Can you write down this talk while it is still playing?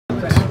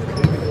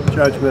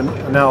judgment,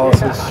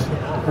 analysis,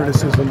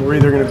 criticism. We're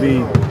either going to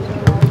be,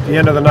 at the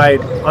end of the night,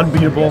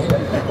 unbeatable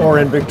or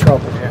in big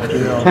trouble.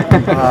 You know?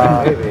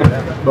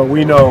 But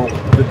we know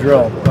the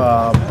drill.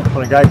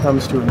 When a guy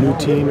comes to a new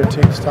team, it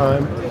takes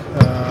time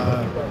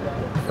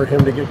for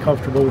him to get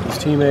comfortable with his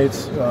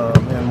teammates.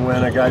 And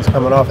when a guy's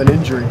coming off an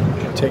injury,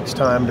 it takes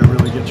time to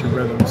really get your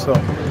rhythm. So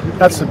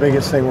that's the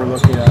biggest thing we're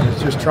looking at,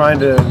 is just trying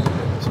to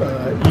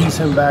ease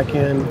him back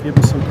in, give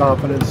him some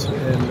confidence,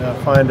 and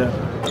find a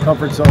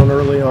comfort zone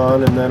early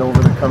on, and then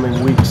over the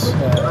coming weeks,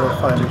 he'll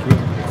find his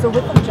rhythm. So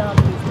with the job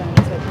he's done,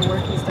 the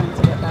work he's done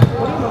to get back,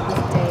 what do you hope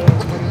this day and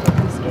what do you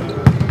hope this game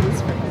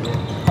is for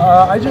him?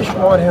 I just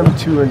want him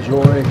to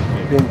enjoy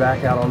being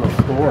back out on the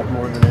floor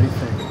more than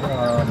anything.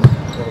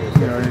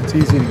 You know, it's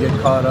easy to get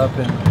caught up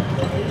in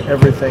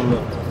everything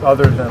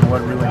other than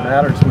what really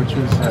matters, which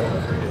is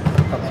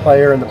a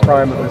player in the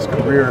prime of his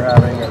career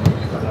having a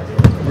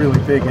really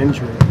big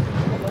injury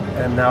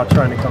and now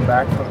trying to come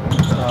back from it.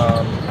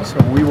 So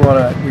we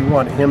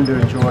want him to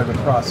enjoy the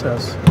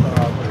process.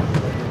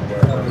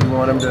 We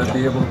want him to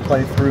be able to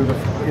play through the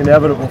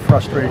inevitable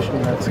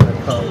frustration that's going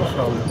to come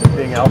from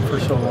being out for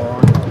so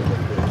long,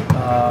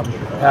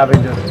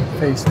 having to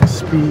face the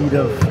speed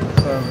of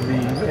the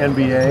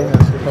NBA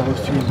as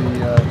opposed to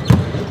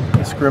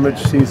the scrimmage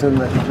season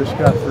that he just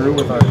got through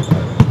with our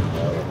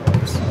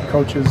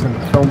coaches and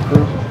film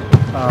crew.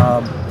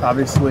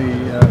 Obviously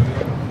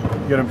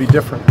going to be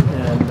different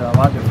and a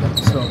lot different.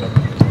 So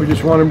we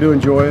just want him to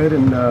enjoy it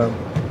and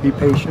be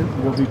patient.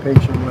 We'll be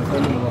patient with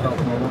him and we'll help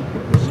him along.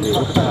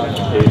 What kind of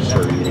pace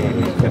are you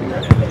getting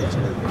at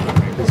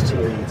his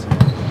teammates?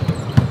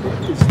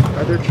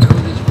 Are there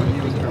challenges for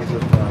you in terms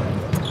of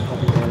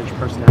helping manage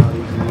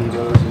personalities and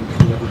egos and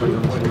keeping everybody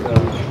on the same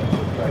page?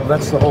 Well,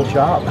 that's the whole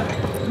job.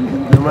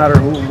 No matter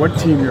what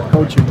team you're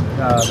coaching,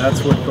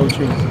 that's what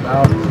coaching is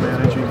about,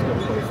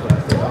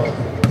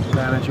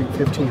 managing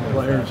 15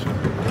 players.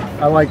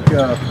 I like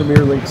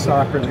Premier League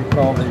soccer, they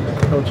call the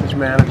coaches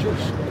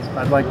managers.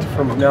 I'd like to,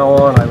 from now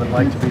on, I would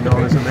like to be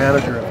known as a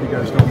manager, if you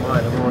guys don't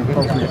mind. Everyone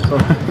calls me a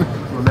coach.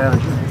 I'm a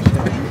manager.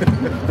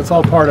 So it's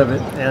all part of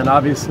it, and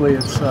obviously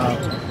it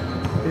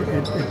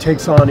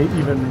takes on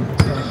even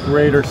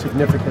greater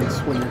significance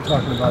when you're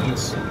talking about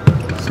this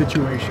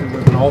situation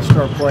with an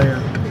all-star player,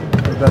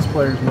 the best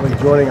players really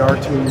joining our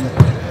team,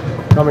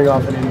 coming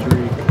off an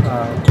injury.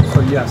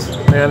 So yes,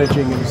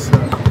 managing is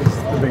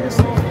the biggest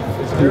thing.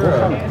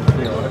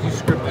 Have you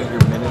scripted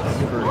your minutes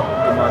for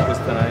DeMarcus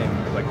tonight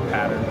and like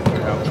patterns or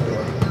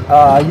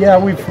how? Yeah, I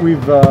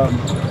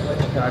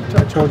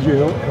told you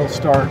he'll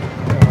start. I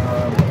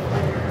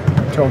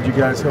told you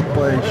guys he'll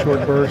play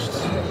short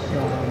bursts.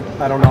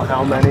 I don't know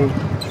how many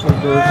short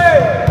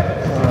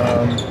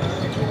bursts.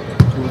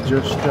 We'll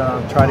just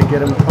try to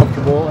get him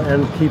comfortable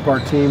and keep our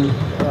team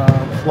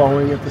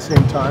flowing at the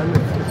same time,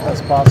 if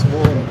that's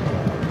possible,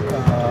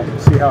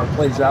 and see how it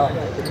plays out. I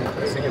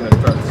was thinking to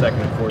start the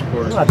second and fourth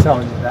quarter. I'm not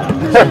telling you that.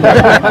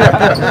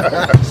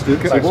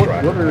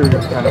 What are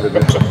your kind of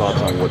initial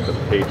thoughts on what the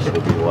pace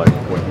will be like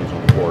when he's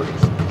on board to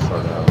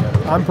start out?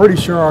 I'm pretty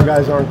sure our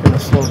guys aren't going to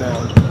slow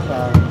down.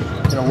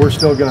 We're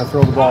still going to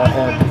throw the ball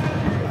ahead.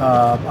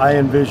 I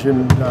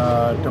envision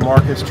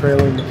DeMarcus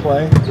trailing the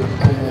play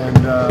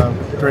and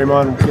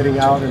Draymond getting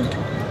out and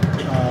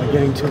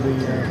getting to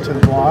the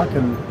block,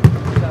 and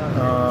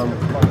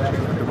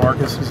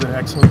DeMarcus is an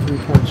excellent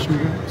three-point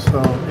shooter.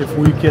 So if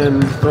we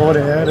can throw it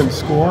ahead and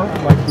score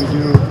like we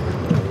do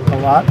a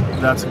lot,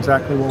 that's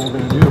exactly what we're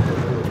going to do.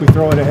 If we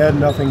throw it ahead and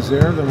nothing's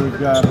there, then we've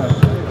got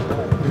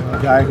a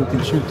guy who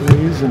can shoot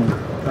threes and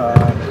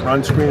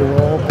run, screen and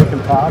roll, pick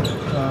and pop.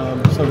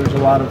 So there's a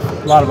lot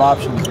of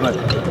options, but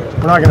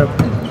we're not going to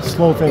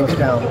slow things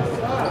down.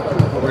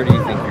 Where do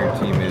you think your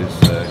team is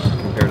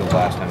compared to the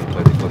last time you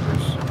played the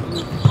Clippers in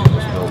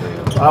this building?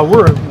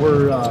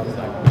 We're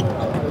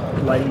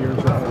light years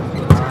ahead.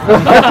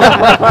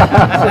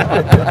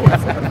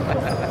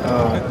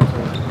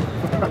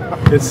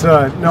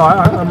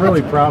 I'm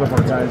really proud of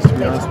our guys, to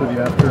be honest with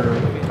you. After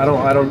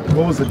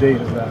what was the date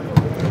of that?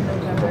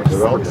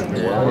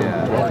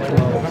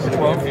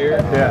 12 here.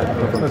 Yeah,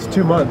 that's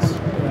 2 months,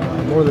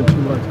 more than 2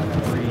 months.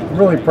 I'm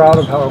really proud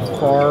of how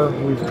far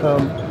we've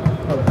come,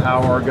 of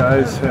how our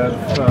guys have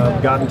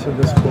gotten to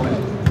this point,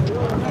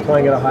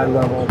 playing at a high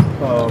level.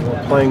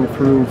 We're playing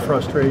through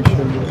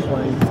frustration, we're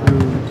playing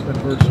through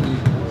adversity.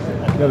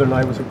 The other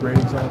night was a great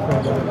example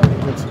of that.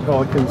 Against the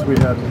Pelicans, we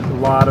had a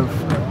lot of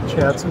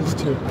chances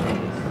to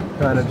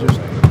kind of just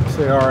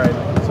say, all right,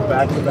 it's a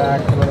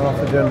back-to-back coming off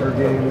the Denver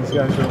game. These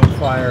guys are on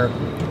fire.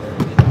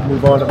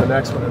 Move on to the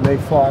next one. And they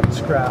fought and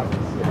scrapped.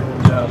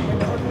 And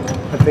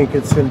I think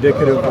it's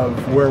indicative of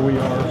where we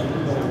are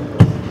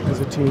as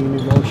a team,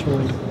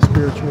 emotionally,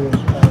 spiritually.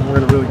 We're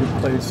in a really good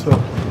place. So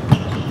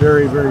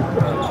very, very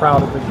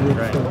proud of the group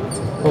for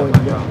pulling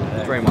together.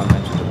 Draymond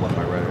mentioned to one of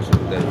my writers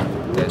that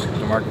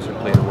DeMarcus had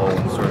played a role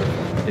in sort of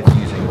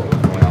diffusing what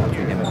was going on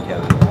between him and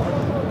Kevin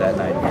that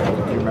night.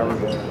 Do you remember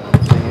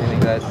saying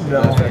anything that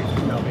effect?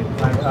 No,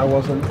 I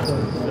wasn't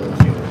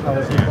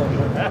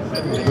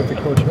with the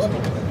coaches.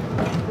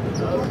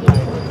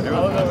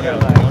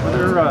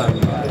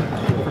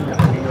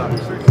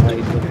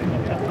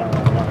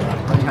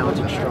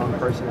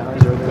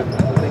 personalities? Are there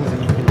things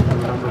that you can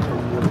remember from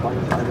your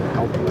playing time that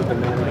help you with the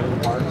managing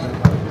part?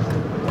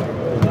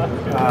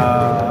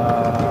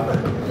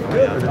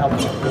 Did it help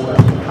inform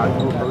how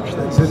you approach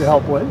things? Did it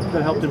help what?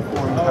 That helped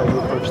inform how you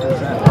approach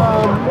things.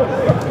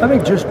 I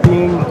think just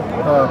being in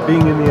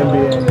the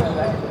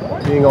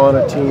NBA, being on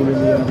a team in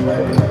the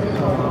NBA,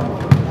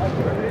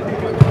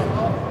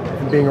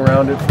 and being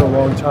around it for a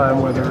long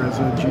time, whether as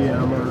a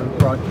GM or a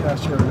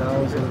broadcaster or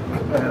now as a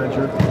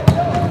manager.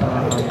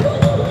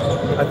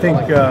 I think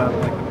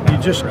you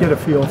just get a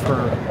feel for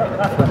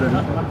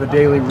the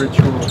daily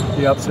ritual,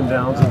 the ups and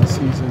downs of the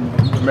season,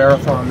 the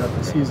marathon that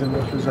the season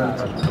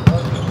represents,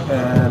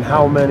 and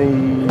how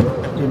many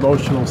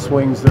emotional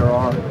swings there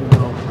are.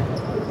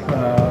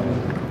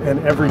 And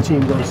every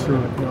team goes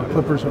through it.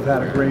 Clippers have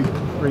had a great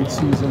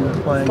season.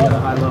 They're playing at a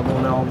high level,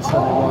 and all of a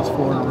sudden they lost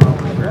 4 in a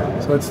row.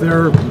 So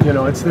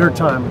it's their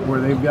time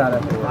where they've got to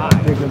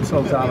dig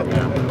themselves out of a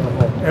little bit of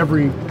a hole.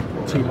 Every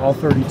team, all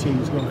 30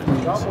 teams go through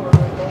this.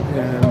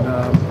 And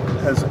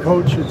as a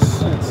coach,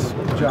 it's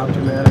a job to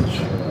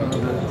manage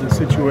the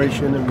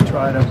situation, and we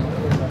try to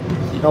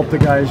help the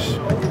guys,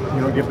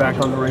 get back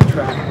on the right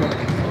track. But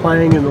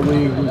playing in the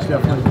league was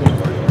definitely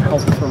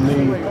helpful for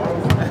me,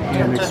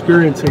 and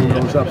experiencing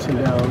those ups and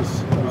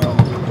downs,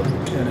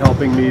 and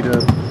helping me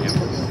to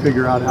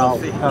figure out how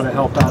to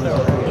help out as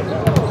a coach.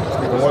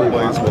 In what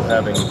ways will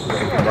having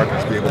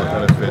Marcus be able to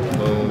benefit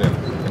Moon and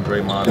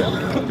Draymond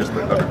and just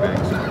the other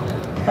bigs?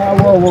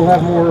 Well, we'll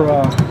have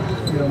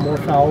more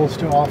fouls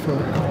to offer.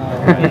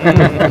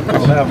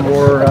 We'll have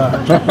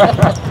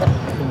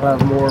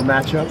more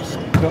matchups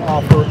to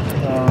offer.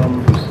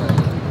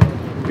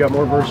 We've got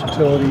more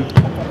versatility,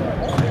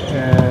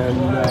 and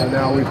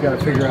now we've got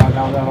to figure out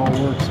how that all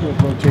works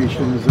with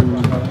rotations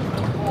and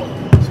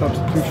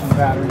substitution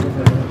patterns. I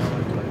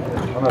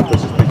don't know if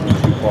this is thinking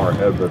too far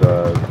ahead, but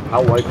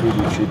how likely do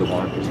you see the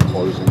Marcus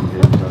closing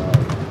his?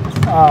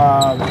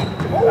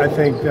 I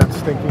think that's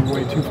thinking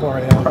way too far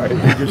ahead. Right.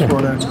 We just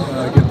want to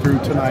get through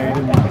tonight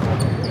and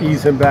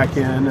ease him back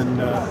in, and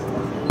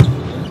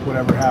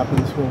whatever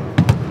happens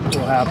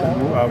will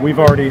happen. We've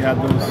already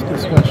had those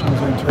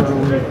discussions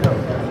internally,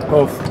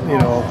 both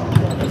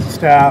as a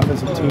staff,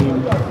 as a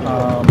team.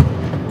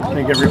 I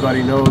think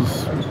everybody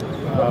knows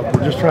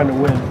we're just trying to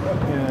win,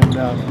 and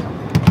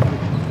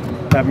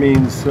that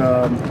means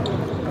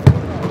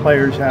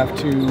players have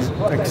to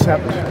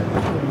accept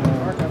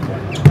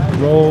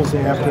roles.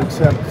 They have to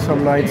accept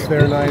some nights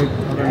their night,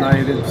 other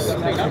night it's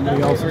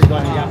somebody else's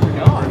night.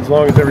 As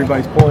long as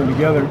everybody's pulling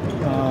together,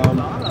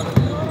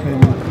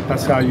 and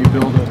that's how you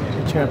build a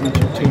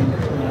championship team.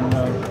 And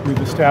we've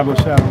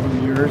established that over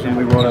the years, and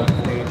we want to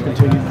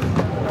continue.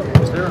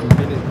 Is there a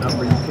minute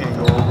number you can't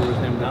go over with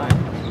him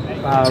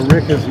tonight?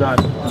 Rick has not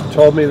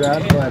told me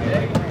that, but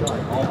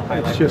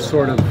it's just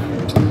sort of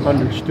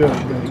understood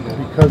that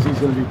because he's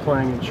going to be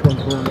playing in short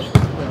bursts,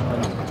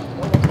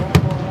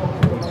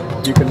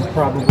 you can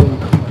probably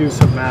do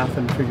some math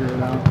and figure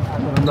it out.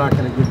 I'm not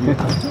going to give you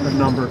a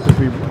number because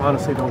we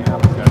honestly don't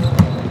have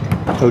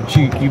it. Coach,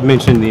 you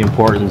mentioned the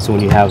importance when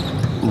you have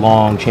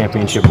long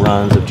championship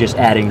runs of just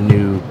adding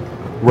new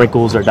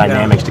wrinkles or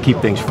dynamics to keep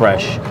things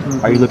fresh.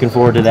 Mm-hmm. Are you looking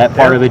forward to that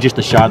part of it, just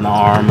the shot in the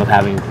arm of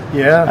having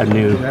a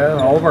new... Yeah,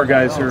 all of our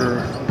guys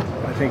are,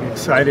 I think,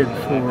 excited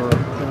for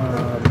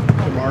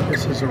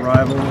DeMarcus's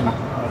arrival and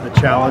the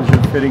challenge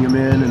of fitting him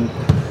in and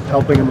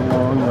helping him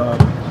along.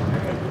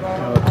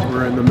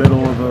 We're in the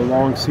middle of a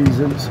long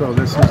season, so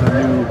this is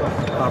a new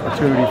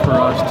opportunity for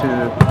us to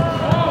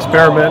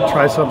experiment,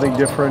 try something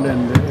different,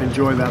 and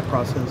enjoy that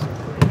process.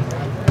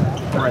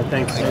 All right,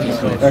 thanks.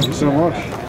 Thank you so much.